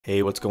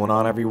Hey, what's going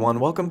on everyone?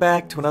 Welcome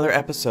back to another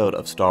episode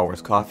of Star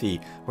Wars Coffee,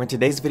 where in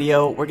today's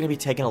video, we're going to be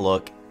taking a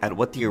look at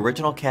what the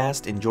original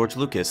cast and George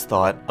Lucas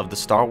thought of the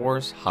Star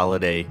Wars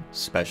Holiday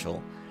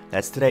Special.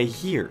 That's today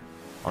here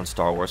on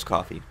Star Wars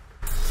Coffee.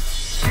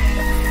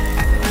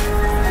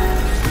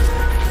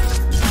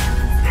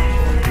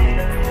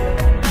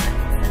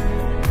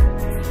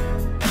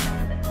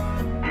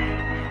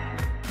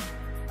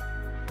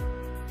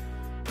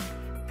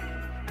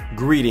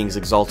 Greetings,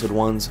 Exalted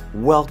Ones.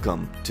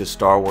 Welcome to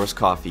Star Wars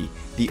Coffee,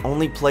 the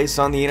only place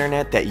on the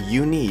internet that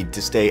you need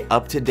to stay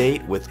up to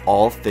date with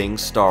all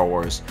things Star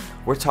Wars.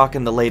 We're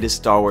talking the latest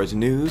Star Wars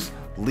news,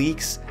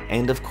 leaks,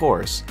 and of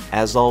course,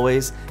 as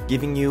always,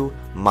 giving you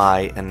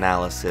my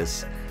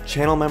analysis.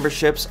 Channel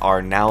memberships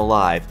are now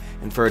live,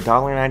 and for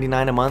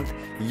 $1.99 a month,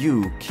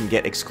 you can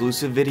get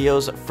exclusive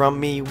videos from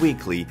me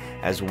weekly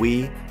as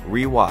we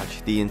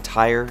rewatch the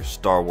entire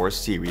Star Wars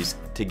series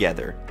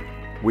together.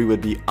 We would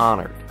be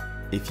honored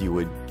if you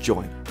would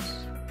join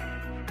us.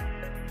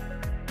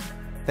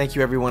 Thank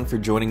you everyone for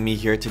joining me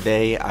here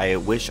today. I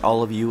wish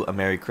all of you a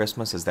Merry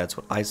Christmas, as that's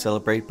what I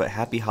celebrate, but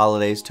Happy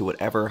Holidays to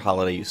whatever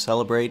holiday you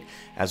celebrate,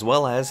 as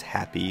well as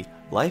Happy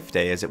Life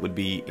Day, as it would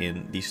be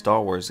in the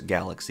Star Wars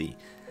galaxy.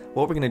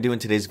 What we're going to do in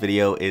today's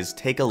video is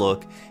take a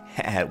look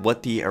at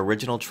what the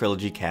original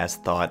trilogy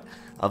cast thought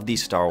of the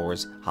Star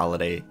Wars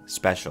Holiday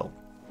Special.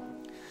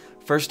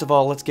 First of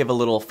all, let's give a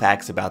little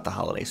facts about the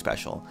Holiday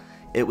Special.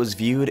 It was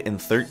viewed in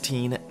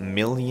 13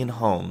 million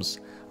homes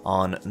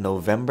on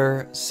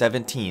November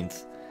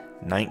 17th,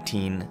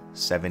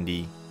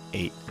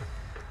 1978.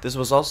 This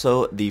was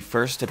also the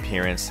first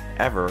appearance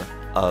ever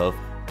of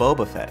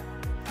Boba Fett.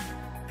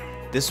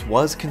 This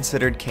was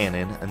considered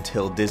canon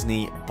until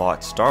Disney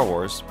bought Star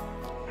Wars.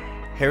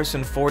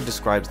 Harrison Ford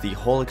describes the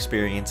whole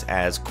experience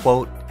as,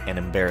 quote, an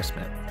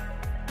embarrassment.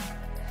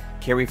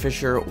 Carrie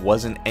Fisher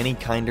wasn't any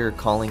kinder,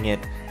 calling it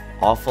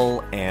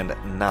awful and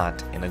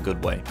not in a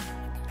good way.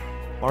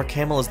 Mark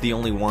Hamill is the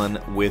only one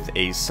with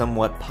a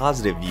somewhat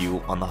positive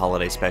view on the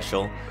holiday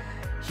special.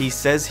 He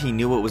says he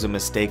knew it was a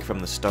mistake from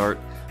the start,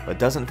 but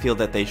doesn't feel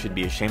that they should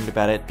be ashamed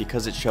about it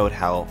because it showed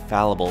how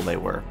fallible they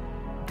were.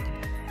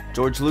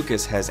 George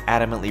Lucas has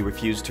adamantly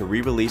refused to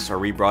re-release or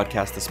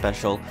rebroadcast the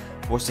special,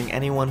 forcing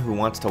anyone who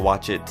wants to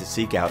watch it to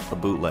seek out a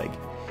bootleg.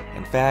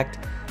 In fact,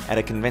 at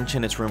a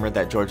convention it's rumored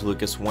that George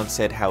Lucas once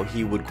said how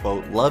he would,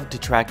 quote, love to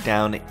track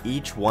down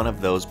each one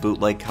of those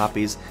bootleg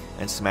copies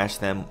and smash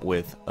them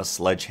with a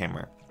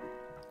sledgehammer.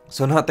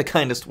 So not the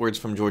kindest words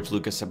from George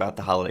Lucas about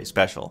the holiday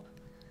special.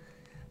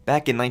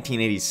 Back in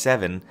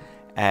 1987,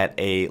 at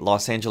a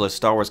Los Angeles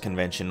Star Wars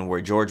convention where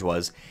George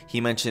was,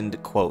 he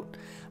mentioned, quote,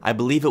 I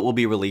believe it will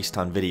be released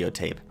on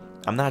videotape.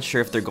 I'm not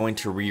sure if they're going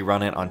to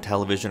rerun it on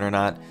television or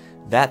not.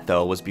 That,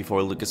 though, was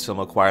before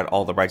Lucasfilm acquired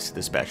all the rights to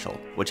the special,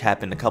 which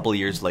happened a couple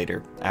years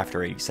later,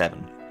 after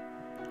 '87.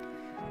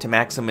 To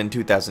Maxim in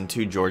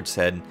 2002, George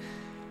said,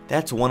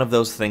 that's one of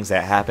those things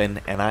that happen,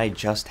 and I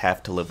just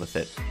have to live with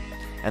it.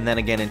 And then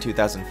again in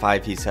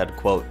 2005, he said,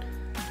 quote,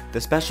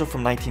 the special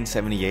from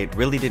 1978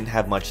 really didn't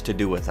have much to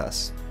do with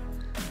us.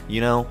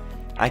 You know,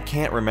 I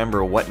can't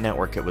remember what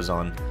network it was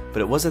on,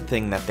 but it was a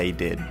thing that they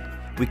did.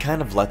 We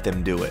kind of let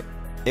them do it.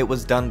 It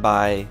was done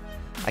by,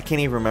 I can't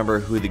even remember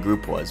who the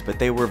group was, but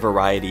they were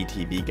variety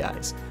TV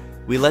guys.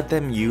 We let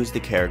them use the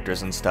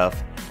characters and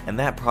stuff, and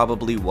that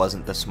probably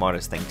wasn't the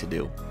smartest thing to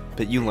do,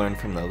 but you learn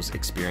from those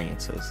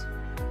experiences.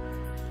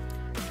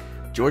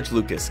 George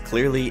Lucas,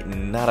 clearly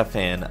not a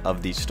fan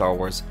of the Star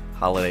Wars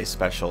Holiday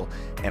Special,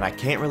 and I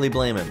can't really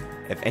blame him.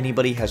 If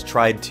anybody has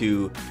tried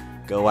to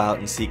go out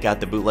and seek out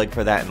the bootleg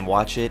for that and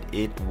watch it,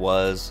 it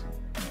was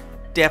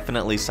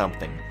definitely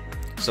something.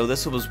 So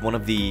this was one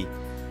of the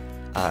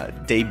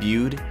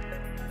debuted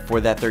for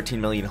that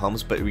 13 million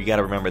homes, but we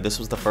gotta remember, this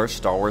was the first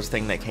Star Wars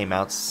thing that came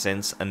out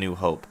since A New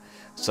Hope.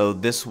 So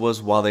this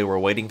was while they were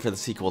waiting for the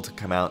sequel to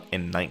come out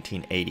in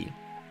 1980.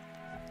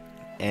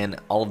 And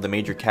all of the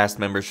major cast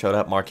members showed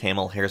up: Mark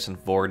Hamill, Harrison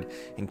Ford,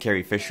 and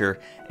Carrie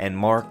Fisher. And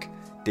Mark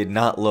did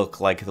not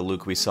look like the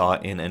Luke we saw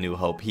in A New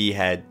Hope. He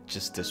had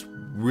just this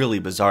really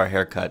bizarre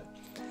haircut.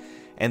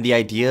 And the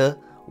idea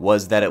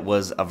was that it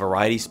was a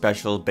variety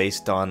special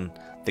based on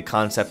the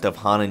concept of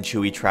Han and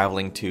Chewie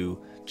traveling to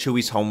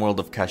Chewie's homeworld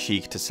of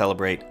Kashyyyk to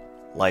celebrate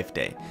Life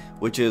Day,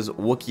 which is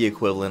Wookiee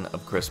equivalent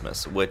of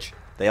Christmas, which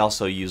they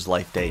also use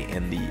Life Day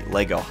in the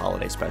Lego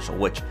Holiday Special,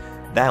 which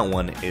that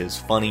one is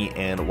funny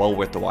and well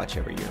worth the watch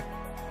every year.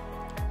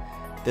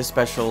 This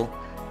special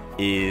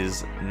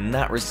is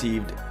not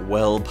received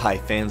well by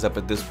fans up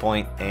at this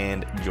point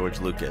and George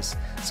Lucas.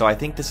 So I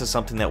think this is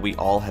something that we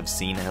all have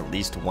seen at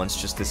least once,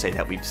 just to say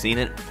that we've seen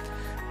it.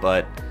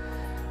 But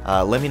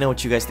let me know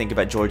what you guys think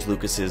about George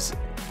Lucas's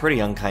pretty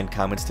unkind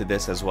comments to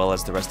this, as well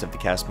as the rest of the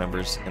cast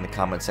members, in the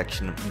comment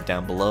section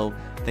down below.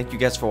 Thank you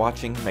guys for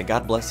watching. May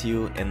God bless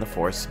you and the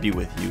Force be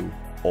with you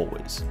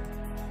always.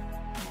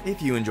 If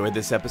you enjoyed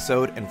this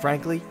episode, and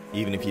frankly,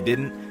 even if you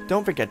didn't,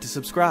 don't forget to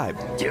subscribe.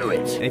 Do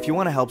it! And if you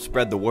want to help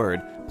spread the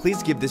word,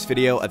 please give this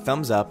video a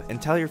thumbs up and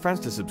tell your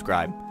friends to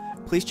subscribe.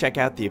 Please check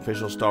out the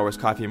official Star Wars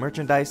Coffee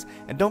merchandise,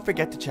 and don't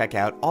forget to check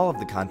out all of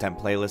the content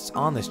playlists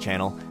on this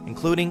channel,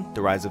 including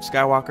The Rise of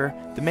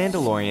Skywalker, The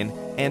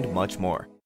Mandalorian, and much more.